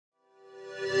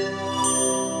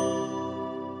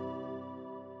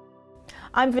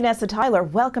I'm Vanessa Tyler.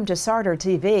 Welcome to Sarter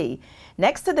TV.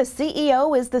 Next to the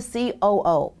CEO is the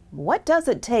COO. What does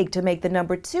it take to make the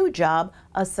 #2 job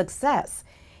a success?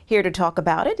 Here to talk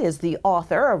about it is the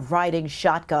author of Riding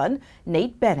Shotgun,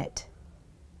 Nate Bennett.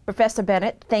 Professor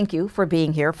Bennett, thank you for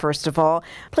being here, first of all.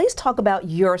 Please talk about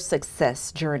your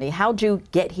success journey. How'd you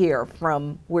get here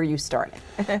from where you started?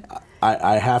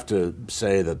 I have to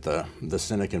say that the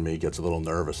cynic in me gets a little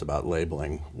nervous about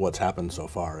labeling what's happened so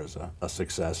far as a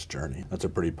success journey. That's a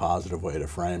pretty positive way to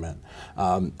frame it.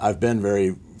 I've been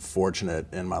very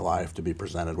fortunate in my life to be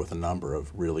presented with a number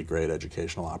of really great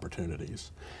educational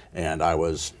opportunities. And I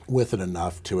was with it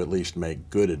enough to at least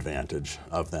make good advantage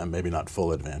of them, maybe not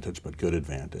full advantage, but good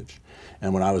advantage.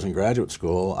 And when I was in graduate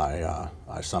school, I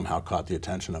somehow caught the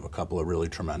attention of a couple of really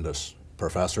tremendous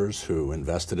professors who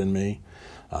invested in me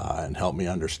and helped me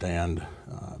understand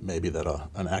maybe that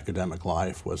an academic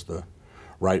life was the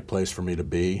right place for me to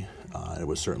be. It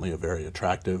was certainly a very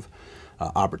attractive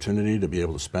opportunity to be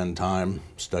able to spend time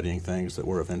studying things that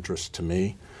were of interest to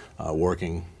me,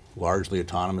 working largely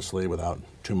autonomously without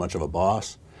too much of a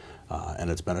boss, and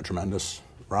it's been a tremendous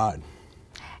ride.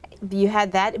 You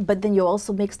had that, but then you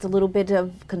also mixed a little bit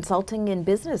of consulting in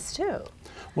business too.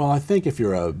 Well, I think if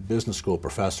you're a business school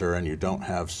professor and you don't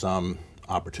have some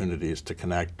opportunities to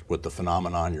connect with the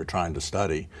phenomenon you're trying to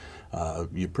study,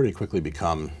 you pretty quickly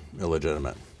become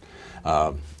illegitimate.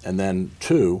 And then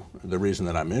two, the reason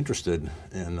that I'm interested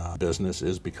in business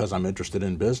is because I'm interested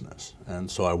in business.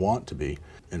 And so I want to be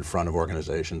in front of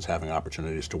organizations, having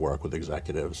opportunities to work with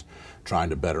executives, trying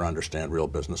to better understand real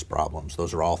business problems.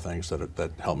 Those are all things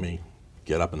that help me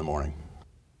get up in the morning.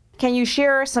 Can you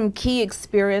share some key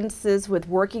experiences with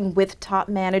working with top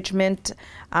management?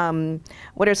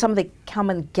 What are some of the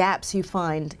common gaps you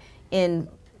find in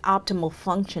optimal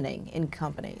functioning in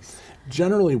companies?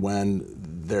 Generally, when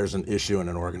there's an issue in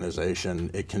an organization,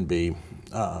 it can be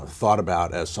thought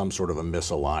about as some sort of a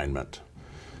misalignment.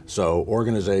 So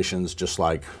organizations, just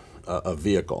like a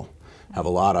vehicle, have a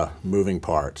lot of moving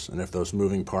parts, and if those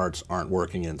moving parts aren't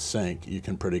working in sync, you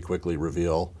can pretty quickly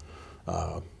reveal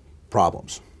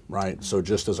problems. Right? So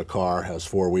just as a car has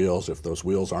 4 wheels, if those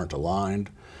wheels aren't aligned,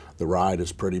 the ride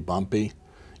is pretty bumpy.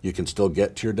 You can still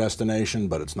get to your destination,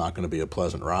 but it's not going to be a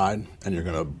pleasant ride, and you're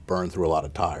going to burn through a lot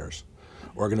of tires.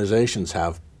 Organizations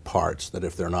have parts that,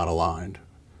 if they're not aligned,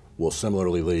 will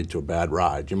similarly lead to a bad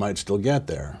ride. You might still get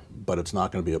there, but it's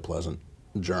not going to be a pleasant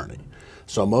journey.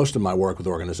 So most of my work with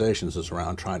organizations is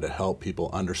around trying to help people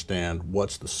understand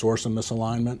what's the source of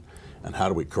misalignment and how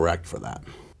do we correct for that.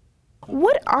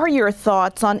 What are your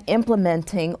thoughts on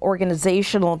implementing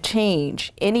organizational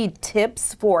change? Any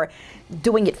tips for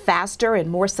doing it faster and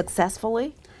more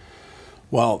successfully?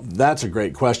 Well, that's a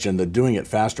great question. The doing it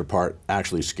faster part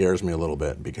actually scares me a little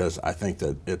bit, because I think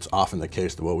that it's often the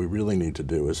case that what we really need to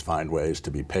do is find ways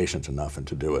to be patient enough and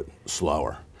to do it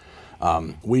slower.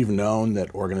 We've known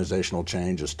that organizational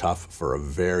change is tough for a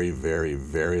very, very,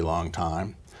 very long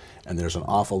time. And there's an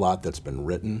awful lot that's been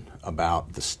written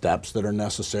about the steps that are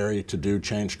necessary to do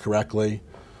change correctly,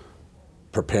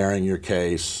 preparing your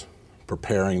case,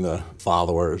 preparing the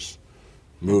followers,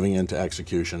 moving into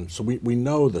execution. So we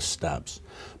know the steps,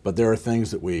 but there are things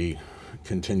that we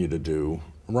continue to do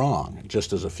wrong.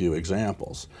 Just as a few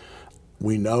examples,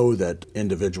 we know that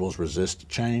individuals resist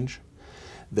change.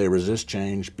 They resist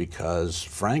change because,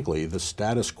 frankly, the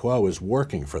status quo is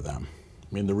working for them.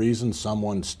 I mean, the reason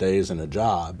someone stays in a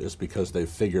job is because they've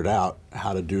figured out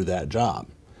how to do that job.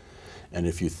 And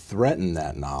if you threaten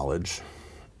that knowledge,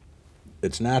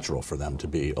 it's natural for them to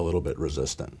be a little bit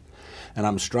resistant. And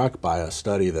I'm struck by a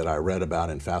study that I read about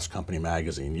in Fast Company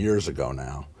magazine years ago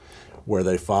now, where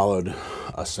they followed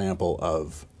a sample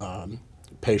of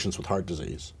patients with heart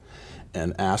disease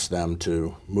and asked them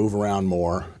to move around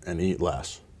more and eat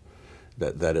less.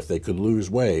 That if they could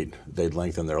lose weight, they'd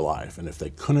lengthen their life. And if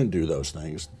they couldn't do those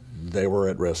things, they were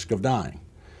at risk of dying.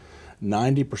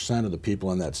 90% of the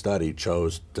people in that study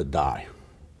chose to die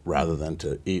rather than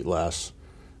to eat less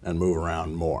and move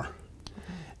around more.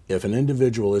 If an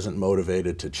individual isn't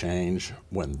motivated to change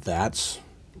when that's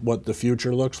what the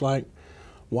future looks like,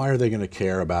 why are they going to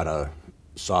care about a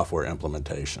software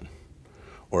implementation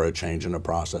or a change in a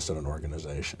process at an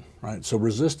organization, right? So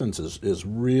resistance is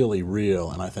really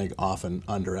real, and I think often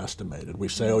underestimated. We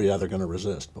say, oh yeah, they're going to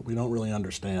resist, but we don't really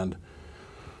understand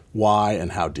why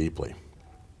and how deeply.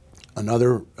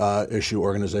 Another issue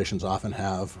organizations often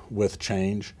have with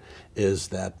change is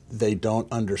that they don't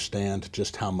understand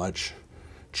just how much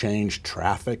change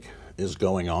traffic is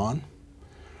going on,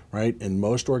 right? In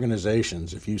most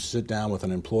organizations, if you sit down with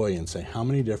an employee and say, how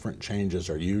many different changes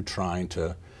are you trying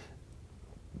to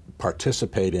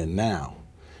participate in now?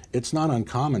 it's not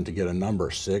uncommon to get a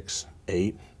number 6,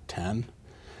 8, 10.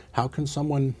 How can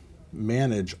someone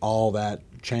manage all that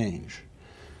change?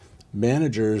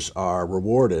 Managers are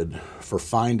rewarded for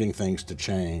finding things to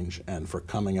change and for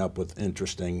coming up with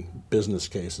interesting business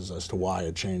cases as to why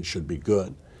a change should be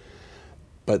good.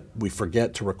 But we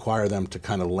forget to require them to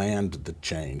kind of land the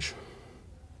change,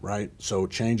 right? So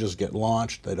changes get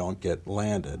launched, they don't get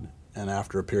landed, and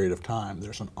after a period of time,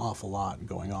 there's an awful lot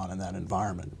going on in that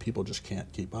environment. People just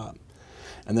can't keep up.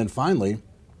 And then finally,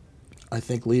 I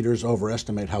think leaders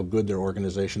overestimate how good their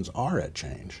organizations are at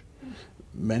change.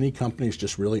 Many companies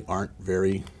just really aren't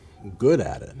very good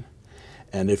at it.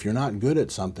 And if you're not good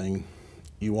at something,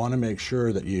 you want to make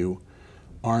sure that you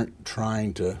aren't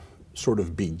trying to sort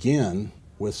of begin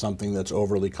with something that's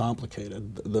overly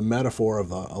complicated. The metaphor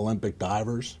of Olympic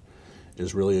divers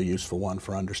is really a useful one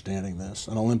for understanding this.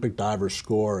 An Olympic diver's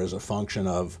score is a function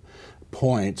of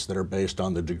points that are based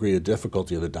on the degree of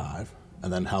difficulty of the dive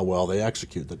and then how well they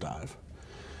execute the dive.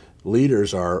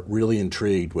 Leaders are really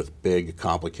intrigued with big,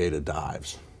 complicated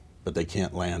dives, but they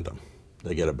can't land them.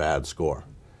 They get a bad score.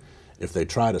 If they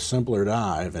tried a simpler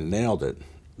dive and nailed it,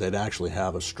 they'd actually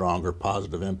have a stronger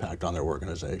positive impact on their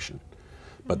organization.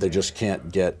 But they just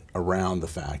can't get around the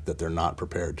fact that they're not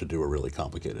prepared to do a really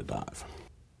complicated dive.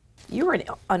 You're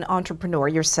an entrepreneur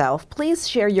yourself. Please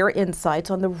share your insights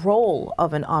on the role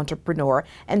of an entrepreneur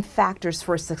and factors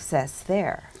for success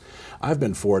there. I've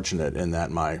been fortunate in that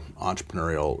my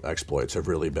entrepreneurial exploits have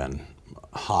really been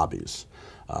hobbies.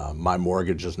 My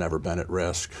mortgage has never been at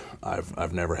risk.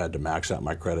 I've never had to max out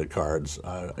my credit cards.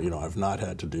 I've not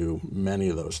had to do many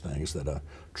of those things that a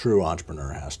true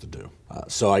entrepreneur has to do.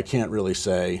 So I can't really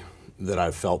say that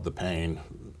I've felt the pain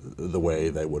the way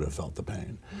they would have felt the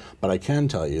pain. But I can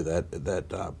tell you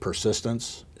that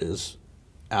persistence is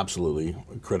absolutely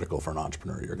critical for an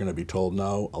entrepreneur. You're going to be told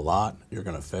no a lot. You're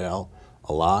going to fail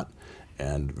a lot.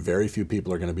 And very few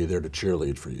people are going to be there to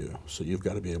cheerlead for you. So you've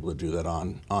got to be able to do that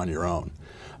on your own.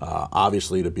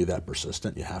 Obviously, to be that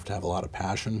persistent, you have to have a lot of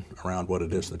passion around what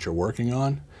it is that you're working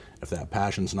on. If that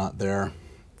passion's not there,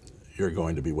 you're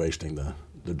going to be wasting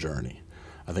the journey.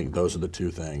 I think those are the two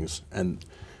things. And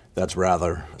that's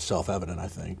rather self-evident, I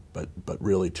think, but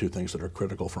really two things that are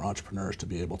critical for entrepreneurs to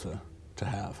be able to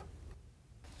have.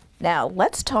 Now,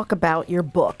 let's talk about your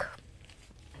book,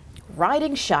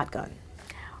 Riding Shotgun.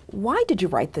 Why did you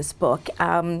write this book?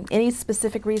 Any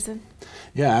specific reason?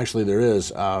 Yeah, actually there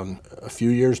is. A few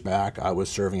years back, I was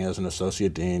serving as an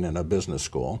associate dean in a business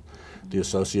school. The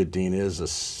associate dean is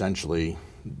essentially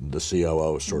the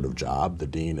COO sort of job. The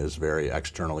dean is very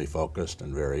externally focused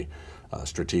and very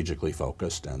strategically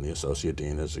focused, and the associate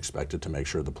dean is expected to make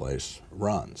sure the place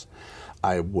runs.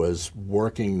 I was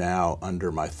working now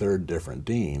under my third different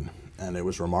dean, and it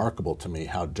was remarkable to me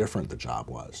how different the job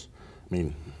was. I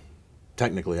mean,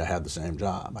 technically I had the same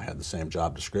job, I had the same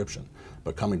job description,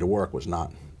 but coming to work was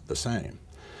not the same.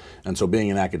 And so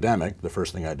being an academic, the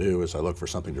first thing I do is I look for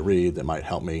something to read that might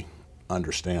help me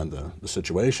understand the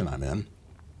situation I'm in,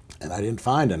 and I didn't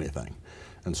find anything.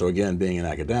 And so again, being an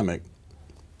academic,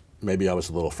 maybe I was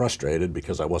a little frustrated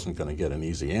because I wasn't going to get an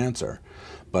easy answer,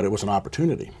 but it was an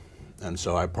opportunity. And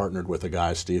so I partnered with a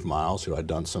guy, Steve Miles, who I'd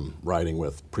done some writing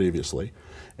with previously,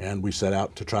 and we set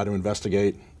out to try to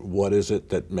investigate what is it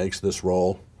that makes this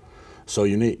role so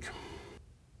unique.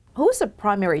 Who's the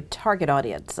primary target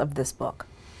audience of this book?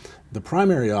 The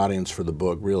primary audience for the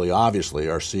book really obviously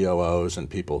are COOs and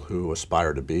people who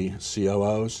aspire to be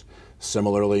COOs.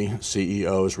 Similarly,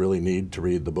 CEOs really need to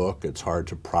read the book. It's hard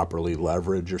to properly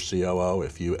leverage your COO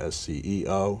if you as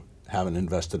CEO haven't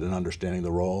invested in understanding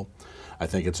the role. I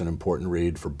think it's an important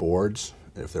read for boards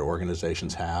if their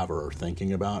organizations have or are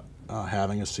thinking about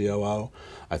having a COO.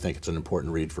 I think it's an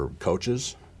important read for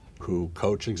coaches who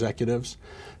coach executives.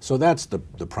 So that's the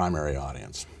primary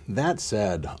audience. That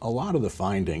said, a lot of the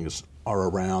findings are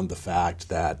around the fact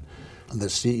that the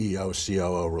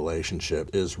CEO-COO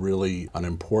relationship is really an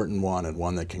important one and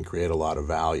one that can create a lot of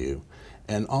value.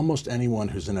 And almost anyone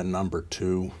who's in a number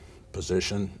 2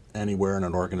 position anywhere in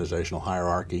an organizational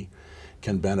hierarchy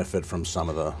can benefit from some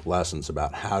of the lessons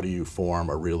about how do you form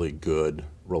a really good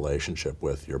relationship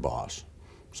with your boss.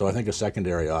 So I think a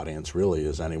secondary audience really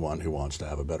is anyone who wants to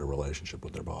have a better relationship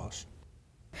with their boss.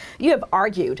 You have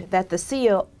argued that the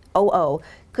COO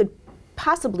could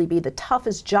possibly be the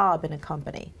toughest job in a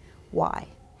company. Why?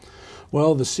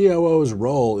 Well, the COO's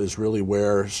role is really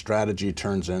where strategy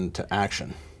turns into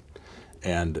action.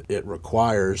 And it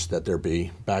requires that there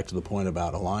be, back to the point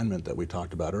about alignment that we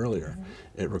talked about earlier,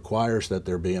 it requires that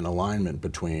there be an alignment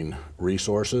between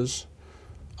resources,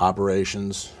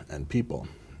 operations, and people.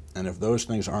 And if those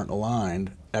things aren't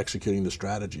aligned, executing the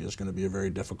strategy is going to be a very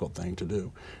difficult thing to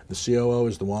do. The COO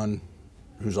is the one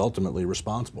who's ultimately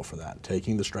responsible for that,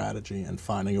 taking the strategy and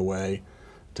finding a way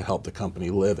to help the company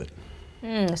live it.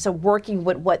 So working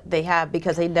with what they have,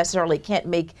 because they necessarily can't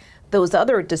make those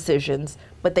other decisions,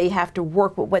 but they have to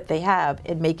work with what they have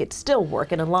and make it still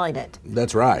work and align it.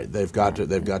 That's right. They've got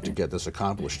to get this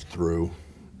accomplished through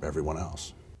everyone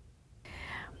else.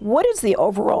 What is the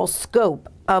overall scope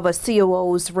of a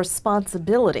COO's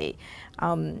responsibility?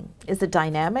 Is it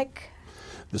dynamic?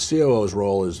 The COO's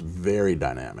role is very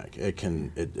dynamic.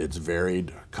 It's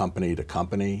varied company to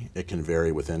company. It can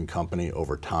vary within company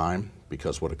over time,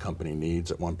 because what a company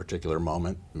needs at one particular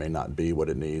moment may not be what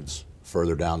it needs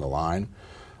further down the line.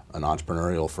 An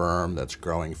entrepreneurial firm that's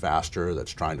growing faster,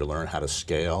 that's trying to learn how to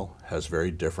scale, has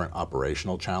very different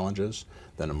operational challenges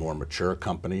than a more mature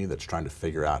company that's trying to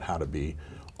figure out how to be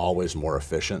always more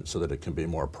efficient so that it can be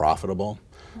more profitable.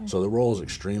 So the role is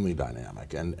extremely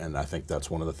dynamic, and I think that's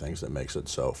one of the things that makes it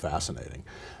so fascinating.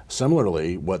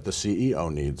 Similarly, what the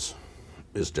CEO needs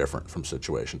is different from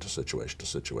situation to situation to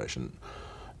situation.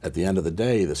 At the end of the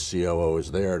day, the COO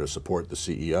is there to support the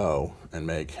CEO and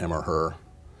make him or her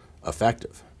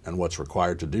effective, and what's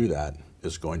required to do that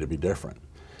is going to be different.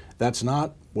 That's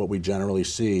not what we generally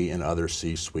see in other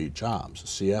C-suite jobs.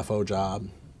 CFO job,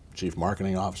 Chief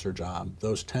Marketing Officer job,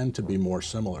 those tend to be more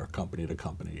similar company to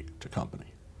company to company.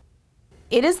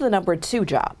 It is the number 2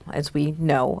 job, as we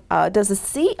know. Does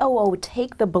the COO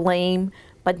take the blame,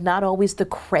 but not always the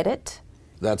credit?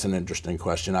 That's an interesting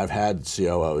question. I've had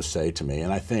COOs say to me,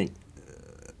 and I think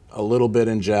a little bit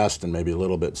in jest and maybe a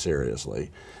little bit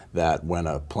seriously, that when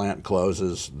a plant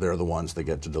closes, they're the ones that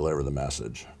get to deliver the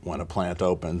message. When a plant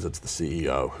opens, it's the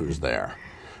CEO who's there.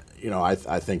 You know, I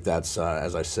think that's,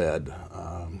 as I said,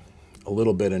 a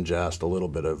little bit in jest, a little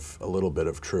bit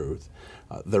of truth.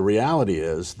 The reality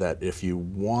is that if you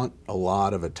want a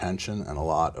lot of attention and a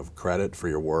lot of credit for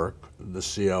your work, the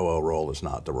COO role is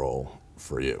not the role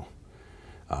for you.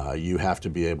 You have to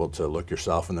be able to look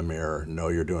yourself in the mirror, know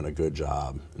you're doing a good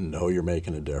job, know you're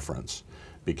making a difference,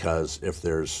 because if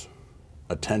there's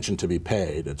attention to be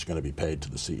paid, it's going to be paid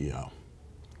to the CEO.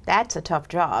 That's a tough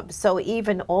job. So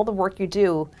even all the work you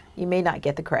do, you may not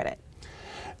get the credit.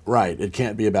 Right. It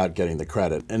can't be about getting the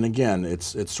credit. And again,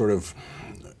 it's sort of,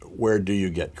 where do you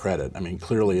get credit? I mean,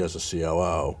 clearly as a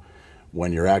COO,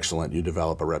 when you're excellent, you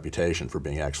develop a reputation for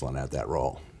being excellent at that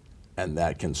role. And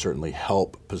that can certainly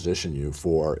help position you,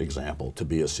 for example, to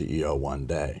be a CEO one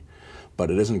day. But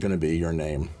it isn't going to be your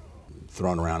name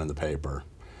thrown around in the paper.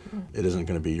 It isn't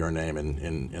going to be your name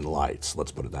in lights,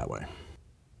 let's put it that way.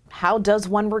 How does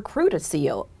one recruit a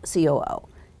COO?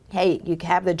 Hey, you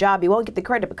have the job, you won't get the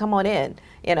credit, but come on in.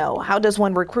 You know, how does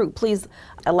one recruit? Please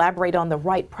elaborate on the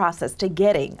right process to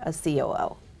getting a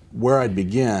COO. Where I'd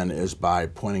begin is by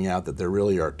pointing out that there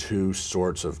really are 2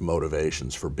 sorts of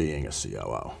motivations for being a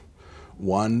COO.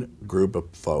 One group of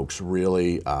folks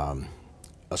really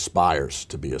aspires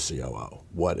to be a COO.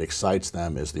 What excites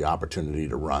them is the opportunity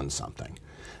to run something.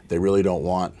 They really don't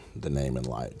want the name in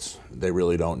lights. They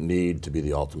really don't need to be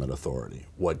the ultimate authority.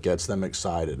 What gets them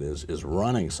excited is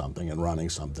running something, and running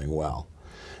something well.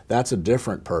 That's a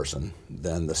different person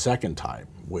than the second type,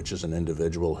 which is an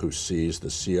individual who sees the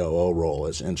COO role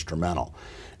as instrumental.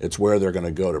 It's where they're going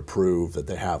to go to prove that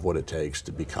they have what it takes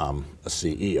to become a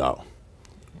CEO.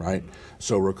 Right?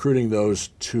 So recruiting those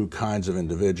 2 kinds of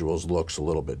individuals looks a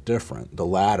little bit different. The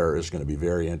latter is going to be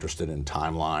very interested in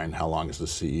timeline. How long is the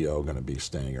CEO going to be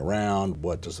staying around?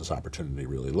 What does this opportunity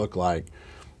really look like?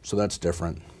 So that's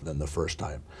different than the first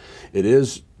type. It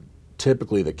is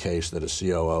typically the case that a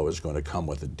COO is going to come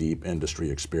with a deep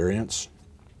industry experience.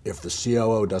 If the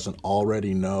COO doesn't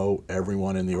already know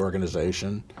everyone in the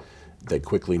organization, they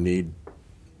quickly need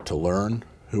to learn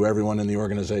who everyone in the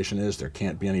organization is. There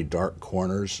can't be any dark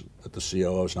corners that the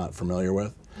COO is not familiar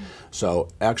with. So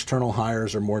external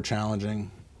hires are more challenging.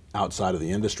 Outside of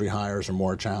the industry hires are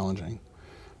more challenging.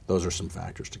 Those are some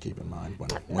factors to keep in mind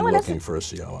when looking for a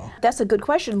COO. That's a good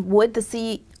question. Would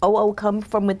the COO come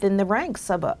from within the ranks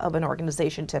of an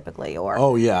organization typically? Or?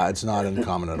 Oh yeah, it's not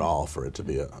uncommon at all for it to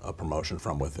be a promotion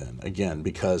from within. Again,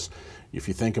 because if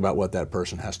you think about what that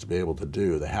person has to be able to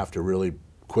do, they have to really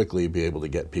quickly be able to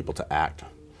get people to act.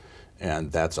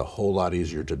 And that's a whole lot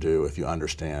easier to do if you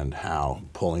understand how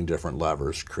pulling different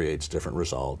levers creates different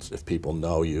results. If people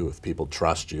know you, if people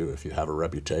trust you, if you have a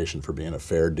reputation for being a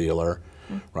fair dealer,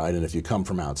 right? And if you come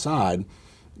from outside,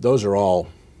 those are all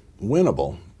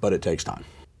winnable, but it takes time.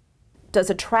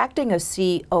 Does attracting a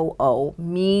COO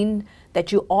mean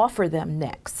that you offer them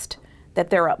next, that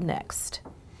they're up next?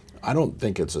 I don't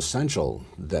think it's essential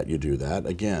that you do that,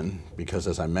 again, because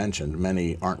as I mentioned,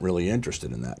 many aren't really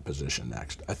interested in that position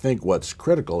next. I think what's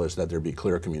critical is that there be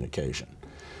clear communication,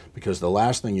 because the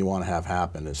last thing you want to have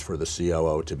happen is for the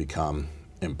COO to become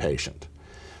impatient.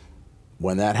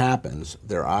 When that happens,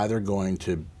 they're either going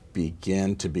to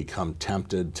begin to become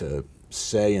tempted to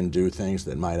say and do things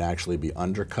that might actually be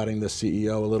undercutting the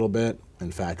CEO a little bit.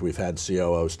 In fact, we've had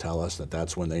COOs tell us that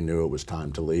that's when they knew it was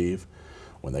time to leave,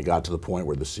 when they got to the point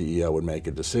where the CEO would make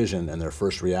a decision and their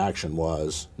first reaction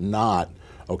was not,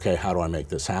 okay, how do I make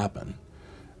this happen?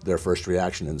 Their first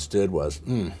reaction instead was,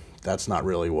 that's not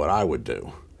really what I would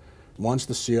do. Once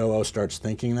the COO starts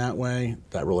thinking that way,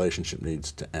 that relationship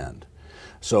needs to end.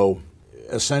 So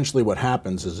essentially what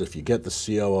happens is if you get the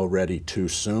COO ready too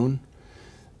soon,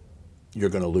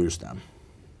 you're going to lose them.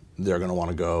 They're going to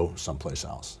want to go someplace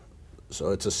else.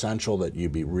 So it's essential that you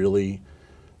be really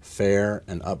fair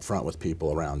and upfront with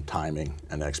people around timing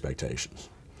and expectations.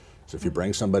 So if you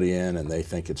bring somebody in and they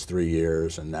think it's 3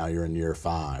 years and now you're in year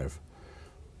 5,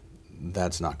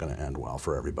 that's not going to end well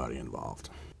for everybody involved.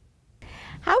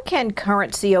 How can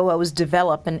current COOs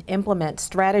develop and implement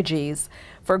strategies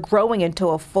for growing into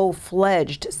a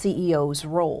full-fledged CEO's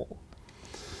role?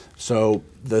 So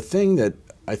the thing that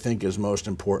I think is most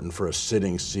important for a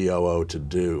sitting COO to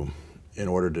do in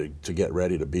order to get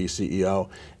ready to be CEO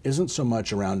isn't so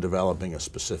much around developing a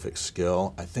specific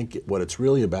skill. I think what it's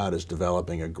really about is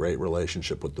developing a great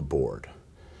relationship with the board.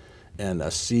 And a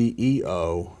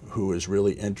CEO who is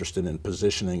really interested in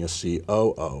positioning a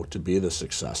COO to be the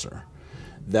successor,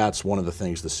 that's one of the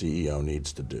things the CEO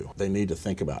needs to do. They need to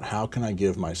think about, how can I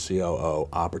give my COO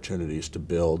opportunities to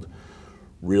build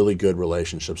really good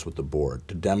relationships with the board,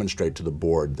 to demonstrate to the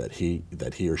board that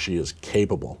he or she is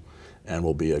capable and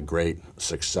will be a great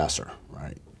successor,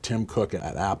 right? Tim Cook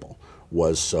at Apple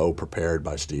was so prepared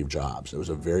by Steve Jobs. It was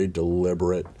a very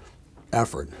deliberate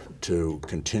effort to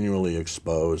continually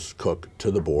expose Cook to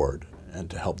the board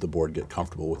and to help the board get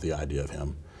comfortable with the idea of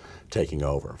him taking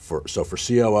over. So for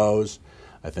COOs,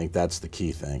 I think that's the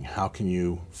key thing. How can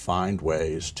you find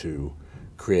ways to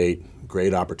create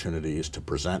great opportunities to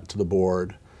present to the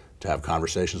board, to have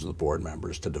conversations with board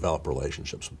members, to develop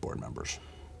relationships with board members?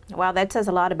 Wow, that says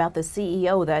a lot about the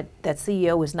CEO, that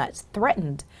CEO is not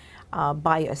threatened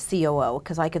by a COO,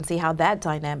 because I can see how that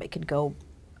dynamic could go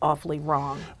awfully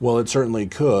wrong. Well, it certainly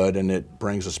could, and it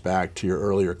brings us back to your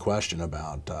earlier question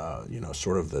about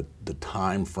sort of the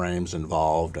time frames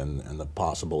involved and the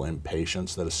possible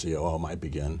impatience that a COO might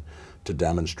begin to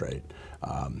demonstrate.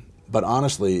 But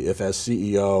honestly, if as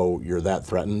CEO you're that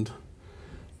threatened,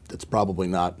 it's probably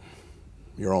not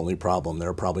your only problem. There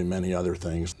are probably many other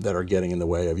things that are getting in the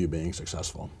way of you being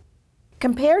successful.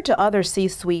 Compared to other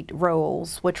C-suite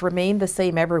roles, which remain the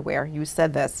same everywhere, you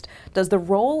said this, does the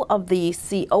role of the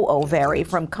COO vary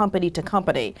from company to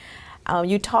company?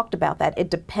 You talked about that. It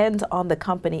depends on the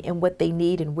company and what they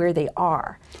need and where they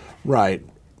are. Right.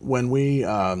 When we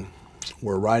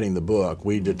were writing the book,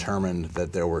 we determined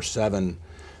that there were 7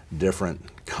 different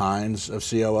kinds of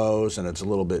COOs, and it's a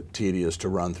little bit tedious to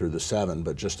run through the 7,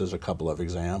 but just as a couple of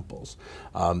examples.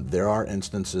 There are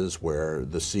instances where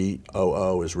the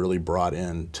COO is really brought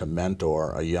in to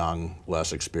mentor a young,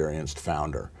 less experienced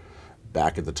founder.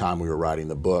 Back at the time we were writing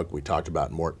the book, we talked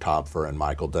about Mort Topfer and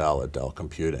Michael Dell at Dell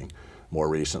Computing. More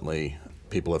recently,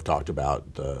 people have talked about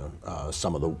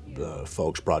some of the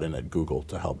folks brought in at Google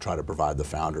to help try to provide the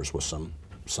founders with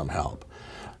some help.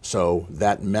 So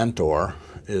that mentor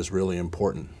is really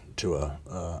important to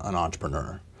an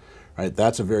entrepreneur, right?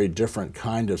 That's a very different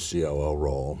kind of COO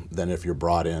role than if you're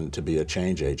brought in to be a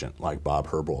change agent like Bob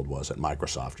Herbold was at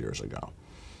Microsoft years ago.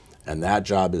 And that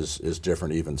job is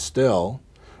different even still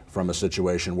from a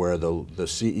situation where the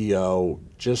CEO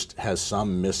just has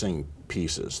some missing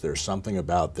pieces. There's something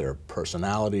about their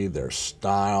personality, their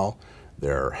style,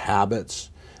 their habits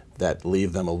that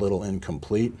leave them a little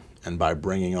incomplete. And by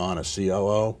bringing on a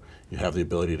COO, you have the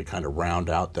ability to kind of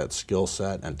round out that skill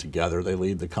set, and together they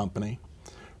lead the company,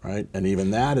 right? And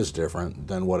even that is different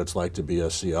than what it's like to be a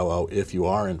COO if you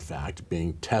are, in fact,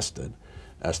 being tested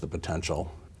as the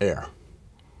potential heir.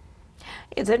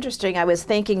 It's interesting. I was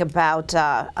thinking about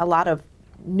a lot of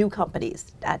new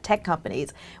companies, tech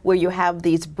companies, where you have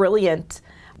these brilliant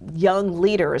young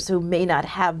leaders who may not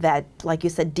have that, like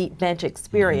you said, deep bench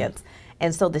experience.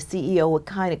 And so the CEO would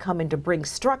kind of come in to bring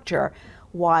structure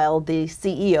while the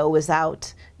CEO is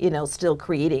out, still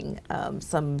creating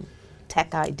some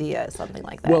tech idea, something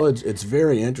like that. Well, it's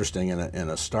very interesting in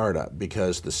a startup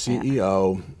because the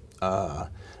CEO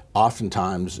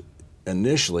oftentimes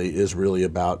initially is really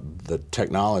about the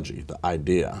technology, the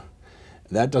idea.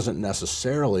 That doesn't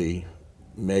necessarily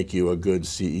make you a good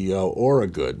CEO or a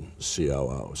good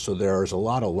COO. So there's a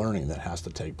lot of learning that has to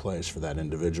take place for that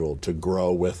individual to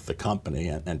grow with the company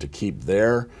and to keep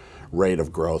their rate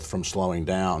of growth from slowing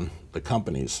down the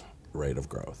company's rate of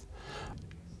growth.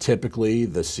 Typically,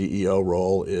 the CEO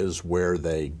role is where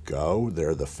they go.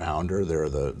 They're the founder, they're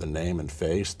the name and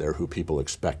face, they're who people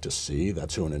expect to see.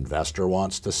 That's who an investor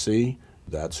wants to see.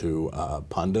 That's who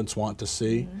pundits want to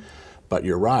see. Mm-hmm. But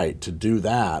you're right, to do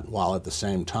that while at the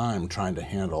same time trying to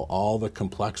handle all the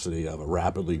complexity of a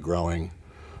rapidly growing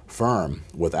firm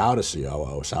without a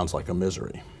COO sounds like a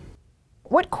misery.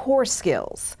 What core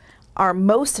skills are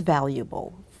most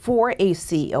valuable for a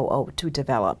COO to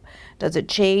develop? Does it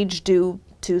change due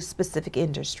to specific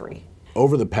industry?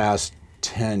 Over the past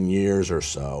 10 years or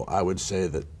so, I would say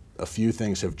that a few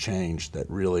things have changed that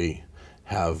really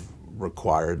have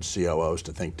required COOs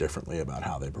to think differently about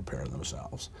how they prepare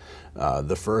themselves.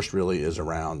 The first really is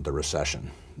around the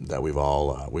recession that we've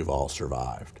all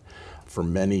survived. For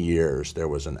many years, there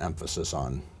was an emphasis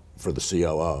for the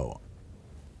COO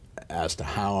as to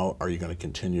how are you going to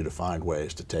continue to find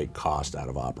ways to take cost out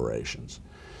of operations.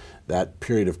 That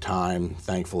period of time,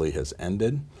 thankfully, has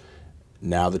ended.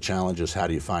 Now the challenge is how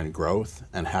do you find growth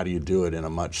and how do you do it in a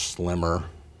much slimmer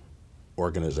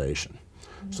organization.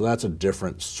 So that's a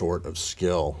different sort of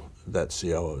skill that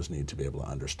COOs need to be able to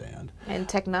understand. And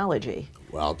technology.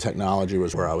 Well, technology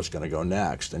was where I was going to go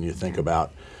next. And you think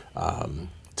about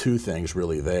two things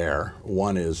really there.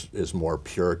 One is more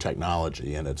pure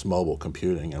technology, and it's mobile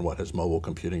computing, and what has mobile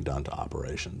computing done to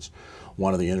operations.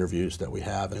 One of the interviews that we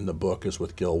have in the book is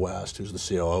with Gil West, who's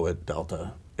the COO at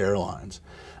Delta Airlines.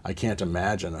 I can't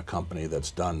imagine a company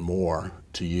that's done more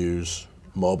to use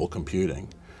mobile computing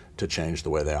to change the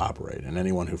way they operate. And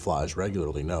anyone who flies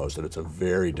regularly knows that it's a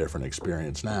very different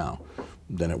experience now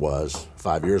than it was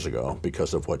 5 years ago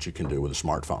because of what you can do with a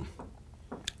smartphone.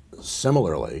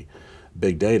 Similarly,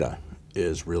 big data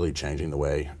is really changing the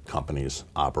way companies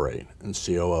operate, and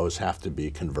COOs have to be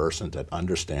conversant at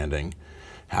understanding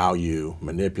how you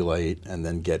manipulate and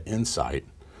then get insight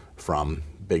from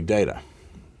big data.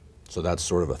 So that's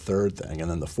sort of a third thing. And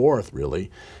then the fourth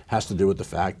really has to do with the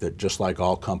fact that just like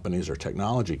all companies are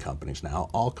technology companies now,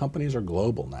 all companies are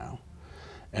global now.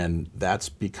 And that's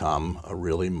become a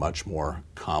really much more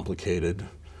complicated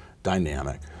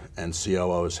dynamic. And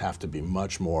COOs have to be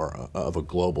much more of a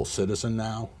global citizen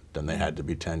now than they had to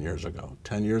be 10 years ago.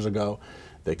 10 years ago,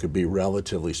 they could be,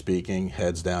 relatively speaking,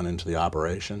 heads down into the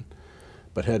operation.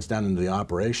 But heads down into the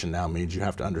operation now means you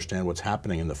have to understand what's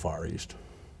happening in the Far East.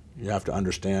 You have to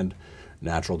understand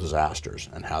natural disasters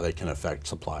and how they can affect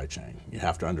supply chain. You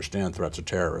have to understand threats of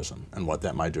terrorism and what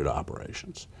that might do to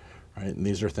operations. Right? And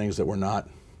these are things that were not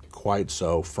quite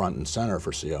so front and center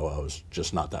for COOs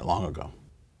just not that long ago.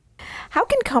 How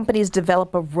can companies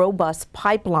develop a robust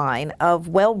pipeline of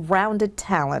well-rounded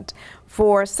talent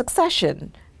for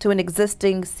succession to an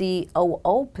existing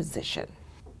COO position?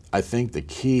 I think the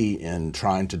key in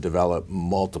trying to develop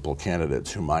multiple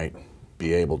candidates who might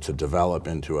be able to develop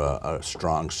into a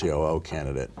strong COO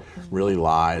candidate really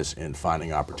lies in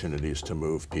finding opportunities to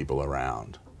move people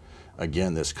around.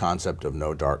 Again, this concept of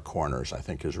no dark corners I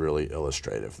think is really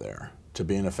illustrative there. To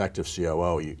be an effective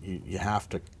COO, you have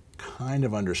to kind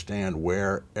of understand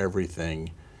where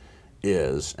everything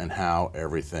is and how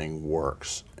everything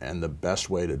works. And the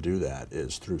best way to do that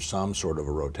is through some sort of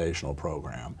a rotational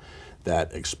program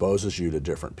that exposes you to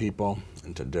different people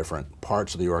and to different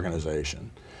parts of the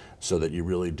organization so that you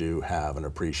really do have an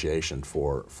appreciation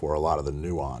for a lot of the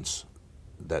nuance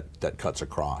that cuts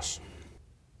across.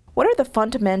 What are the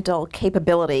fundamental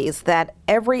capabilities that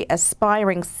every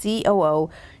aspiring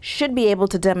COO should be able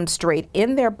to demonstrate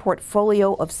in their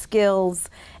portfolio of skills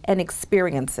and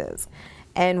experiences?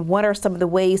 And what are some of the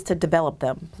ways to develop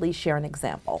them? Please share an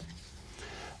example.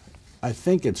 I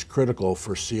think it's critical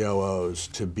for COOs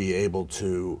to be able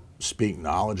to speak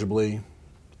knowledgeably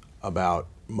about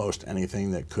most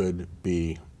anything that could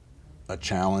be a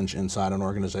challenge inside an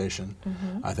organization.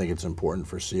 Mm-hmm. I think it's important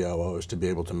for COOs to be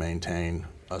able to maintain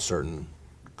a certain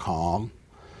calm.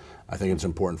 I think it's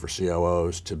important for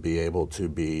COOs to be able to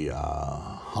be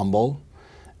humble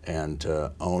and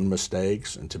to own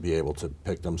mistakes and to be able to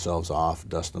pick themselves off,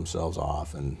 dust themselves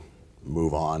off, and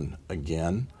move on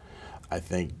again. I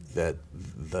think that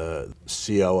the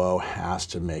COO has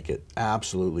to make it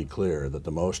absolutely clear that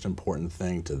the most important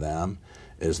thing to them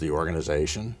is the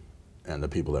organization and the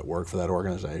people that work for that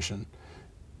organization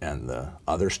and the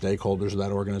other stakeholders of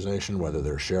that organization, whether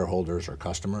they're shareholders or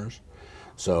customers.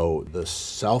 So the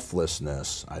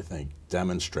selflessness, I think,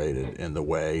 demonstrated in the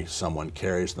way someone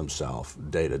carries themselves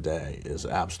day to day is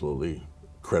absolutely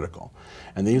critical.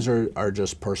 And these are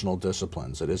just personal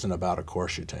disciplines. It isn't about a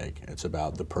course you take. It's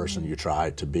about the person you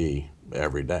try to be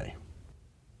every day.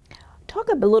 Talk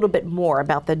a little bit more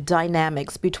about the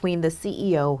dynamics between the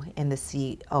CEO and the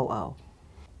COO.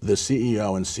 The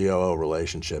CEO and COO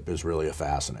relationship is really a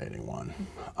fascinating one.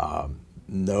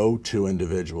 No two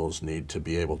individuals need to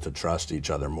be able to trust each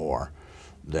other more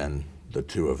than the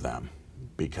two of them,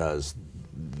 because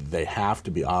they have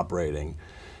to be operating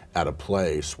at a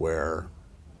place where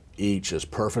each is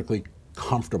perfectly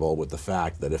comfortable with the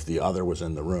fact that if the other was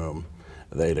in the room,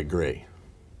 they'd agree,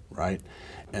 right?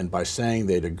 And by saying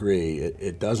they'd agree,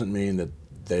 it doesn't mean that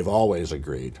they've always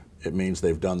agreed. It means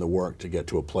they've done the work to get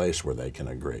to a place where they can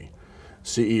agree.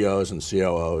 CEOs and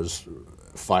COOs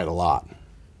fight a lot,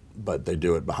 but they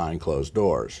do it behind closed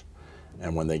doors.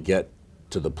 And when they get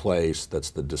to the place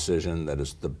that's the decision that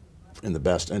is in the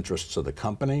best interests of the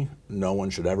company, no one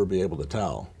should ever be able to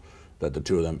tell that the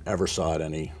two of them ever saw it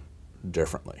any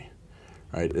differently,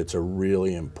 right? It's a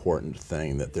really important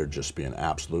thing that there just be an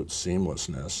absolute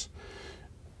seamlessness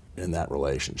in that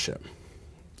relationship.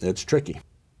 It's tricky.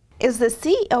 Is the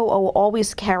COO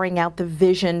always carrying out the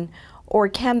vision, or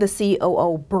can the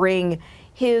COO bring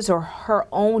his or her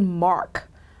own mark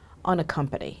on a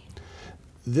company?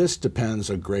 This depends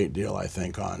a great deal, I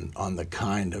think, on the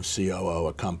kind of COO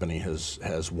a company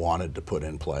has wanted to put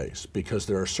in place, because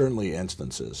there are certainly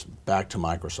instances, back to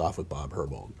Microsoft with Bob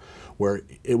Herbold, where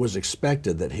it was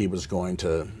expected that he was going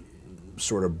to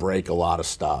sort of break a lot of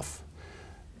stuff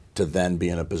to then be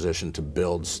in a position to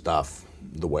build stuff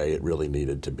the way it really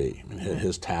needed to be. I mean,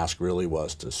 his task really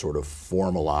was to sort of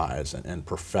formalize and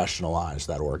professionalize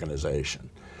that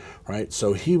organization, right?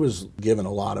 So he was given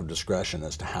a lot of discretion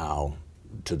as to how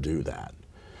to do that.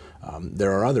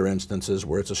 There are other instances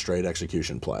where it's a straight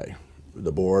execution play.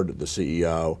 The board, the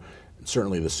CEO,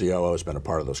 certainly the COO has been a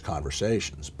part of those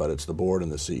conversations, but it's the board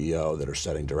and the CEO that are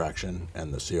setting direction,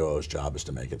 and the COO's job is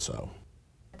to make it so.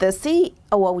 The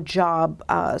COO job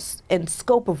and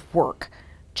scope of work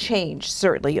changed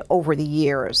certainly over the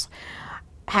years.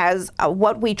 Has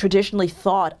what we traditionally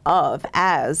thought of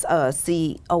as a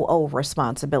COO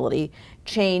responsibility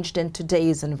changed in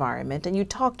today's environment? And you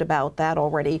talked about that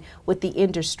already with the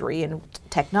industry and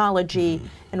technology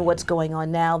and what's going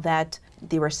on now that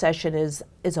the recession is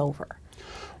over.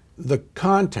 The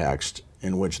context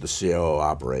in which the COO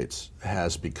operates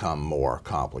has become more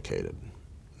complicated.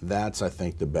 That's, I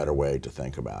think, the better way to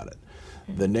think about it.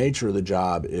 The nature of the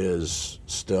job is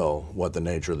still what the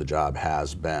nature of the job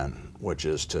has been, which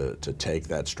is to take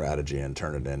that strategy and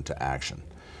turn it into action.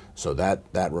 So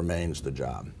that remains the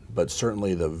job. But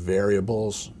certainly the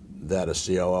variables that a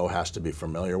COO has to be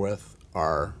familiar with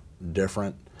are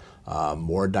different,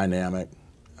 more dynamic,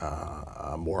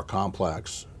 more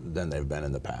complex than they've been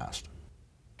in the past.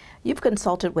 You've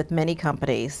consulted with many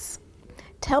companies.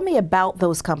 Tell me about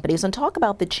those companies and talk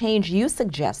about the change you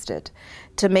suggested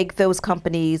to make those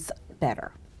companies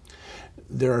better.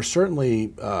 There are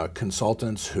certainly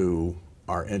consultants who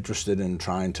are interested in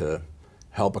trying to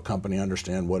help a company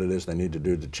understand what it is they need to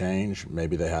do to change.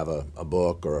 Maybe they have a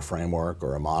book or a framework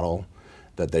or a model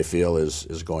that they feel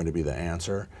is going to be the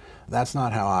answer. That's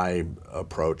not how I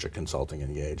approach a consulting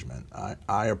engagement.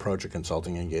 I approach a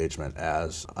consulting engagement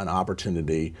as an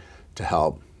opportunity to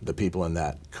help the people in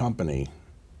that company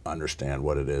understand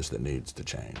what it is that needs to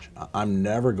change. I'm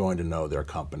never going to know their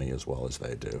company as well as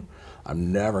they do.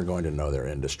 I'm never going to know their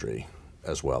industry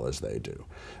as well as they do.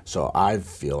 So I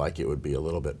feel like it would be a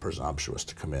little bit presumptuous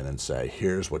to come in and say,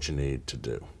 here's what you need to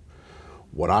do.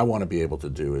 What I want to be able to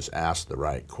do is ask the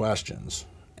right questions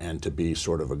and to be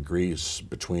sort of a grease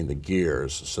between the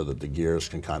gears so that the gears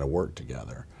can kind of work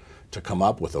together to come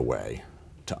up with a way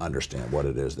to understand what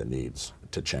it is that needs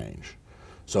to change.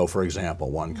 So for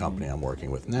example, one company I'm working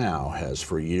with now has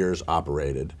for years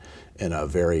operated in a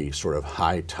very sort of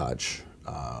high-touch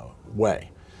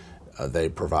way. They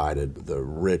provided the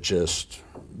richest,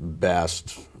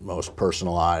 best, most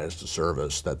personalized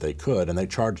service that they could, and they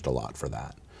charged a lot for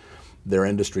that. Their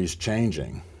industry's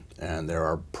changing, and there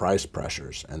are price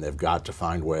pressures, and they've got to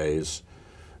find ways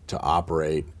to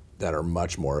operate that are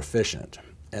much more efficient.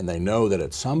 And they know that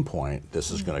at some point this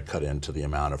is going to cut into the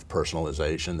amount of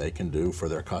personalization they can do for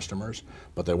their customers,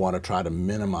 but they want to try to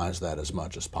minimize that as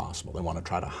much as possible. They want to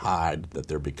try to hide that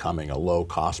they're becoming a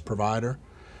low-cost provider,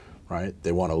 right?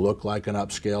 They want to look like an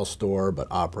upscale store but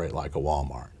operate like a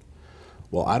Walmart.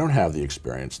 Well, I don't have the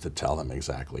experience to tell them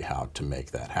exactly how to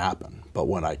make that happen, but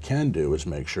what I can do is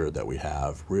make sure that we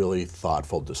have really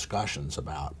thoughtful discussions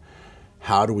about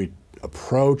how do we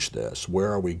approach this,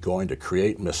 where are we going to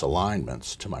create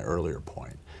misalignments, to my earlier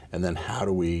point, and then how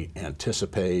do we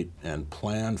anticipate and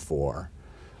plan for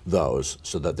those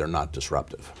so that they're not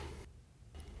disruptive.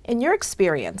 In your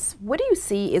experience, what do you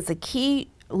see is a key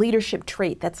leadership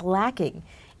trait that's lacking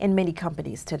in many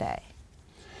companies today?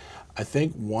 I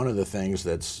think one of the things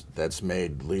that's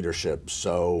made leadership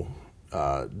so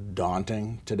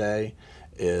daunting today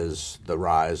is the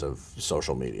rise of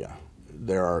social media.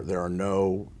 There are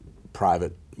no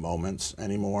private moments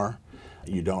anymore.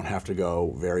 You don't have to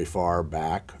go very far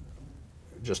back,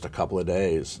 just a couple of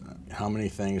days. How many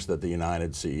things that the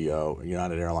United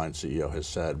Airlines CEO has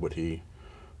said would he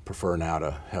prefer now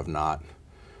to have not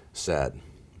said,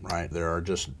 right? There are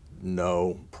just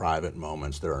no private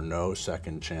moments. There are no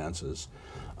second chances.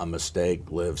 A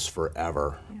mistake lives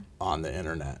forever on the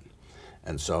internet.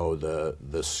 And so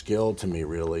the skill to me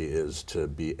really is to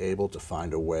be able to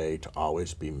find a way to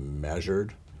always be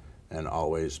measured and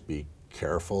always be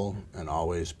careful and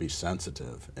always be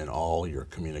sensitive in all your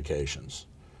communications.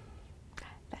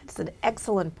 That's an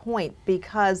excellent point,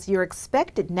 because you're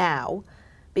expected now,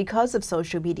 because of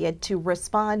social media, to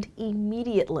respond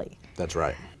immediately. That's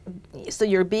right. So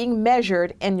you're being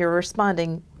measured and you're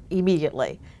responding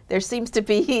immediately. There seems to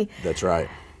be... That's right.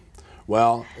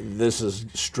 Well, this is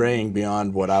straying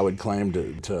beyond what I would claim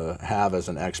to have as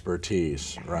an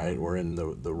expertise, right? We're in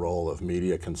the role of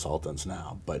media consultants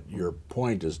now, but your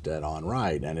point is dead on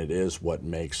right, and it is what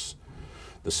makes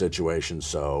the situation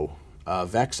so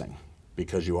vexing,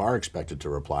 because you are expected to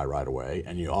reply right away,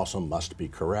 and you also must be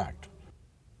correct.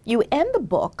 You end the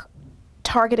book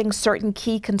targeting certain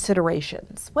key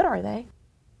considerations. What are they?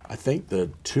 I think the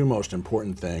two most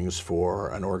important things for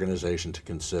an organization to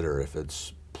consider if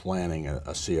it's planning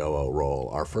a COO role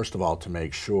are, first of all, to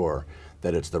make sure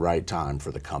that it's the right time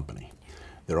for the company.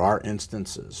 There are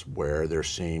instances where there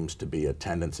seems to be a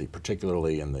tendency,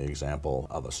 particularly in the example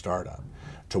of a startup,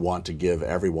 to want to give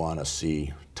everyone a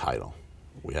C title.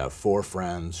 We have 4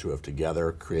 friends who have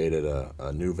together created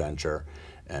a new venture,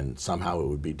 and somehow it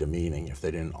would be demeaning if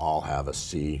they didn't all have a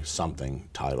C something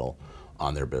title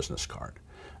on their business card.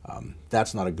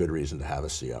 That's not a good reason to have a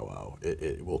COO.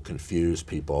 It will confuse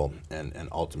people, and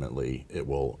ultimately it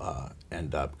will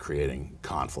end up creating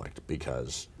conflict,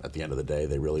 because at the end of the day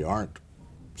they really aren't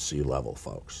C-level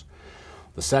folks.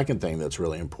 The second thing that's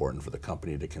really important for the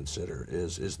company to consider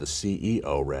is the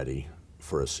CEO ready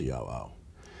for a COO?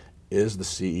 Is the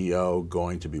CEO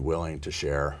going to be willing to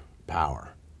share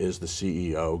power? Is the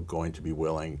CEO going to be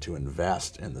willing to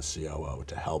invest in the COO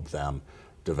to help them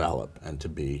develop and to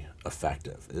be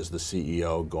effective? Is the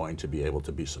CEO going to be able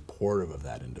to be supportive of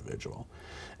that individual?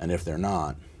 And if they're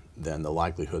not, then the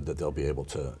likelihood that they'll be able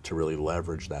to really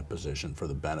leverage that position for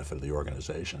the benefit of the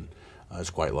organization is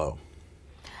quite low.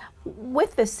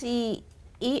 With the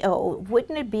CEO,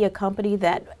 wouldn't it be a company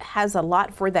that has a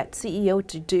lot for that CEO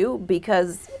to do?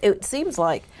 Because it seems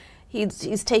like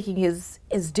he's taking his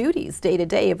duties day to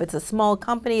day. If it's a small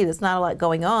company, there's not a lot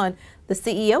going on, the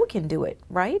CEO can do it,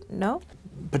 right? No?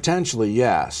 Potentially,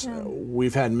 yes. Yeah.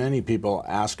 We've had many people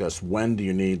ask us, when do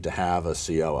you need to have a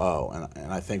COO?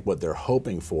 And I think what they're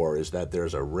hoping for is that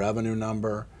there's a revenue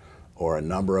number, or a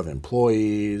number of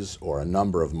employees, or a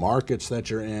number of markets that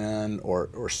you're in,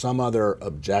 or some other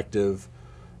objective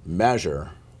measure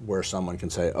where someone can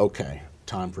say, okay,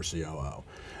 time for COO.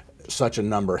 Such a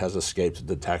number has escaped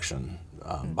detection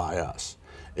by us.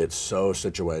 It's so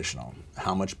situational.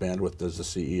 How much bandwidth does the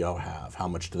CEO have? How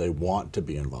much do they want to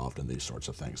be involved in these sorts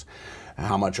of things?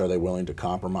 How much are they willing to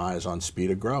compromise on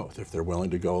speed of growth? If they're willing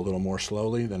to go a little more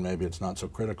slowly, then maybe it's not so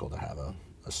critical to have a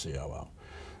COO.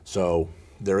 So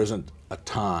there isn't a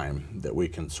time that we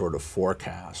can sort of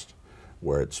forecast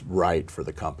where it's right for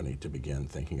the company to begin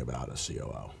thinking about a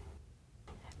COO.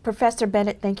 Professor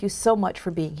Bennett, thank you so much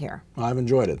for being here. I've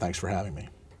enjoyed it. Thanks for having me.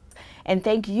 And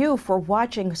thank you for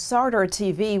watching Sartor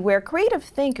TV, where creative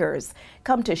thinkers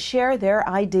come to share their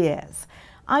ideas.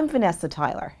 I'm Vanessa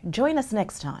Tyler. Join us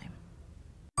next time.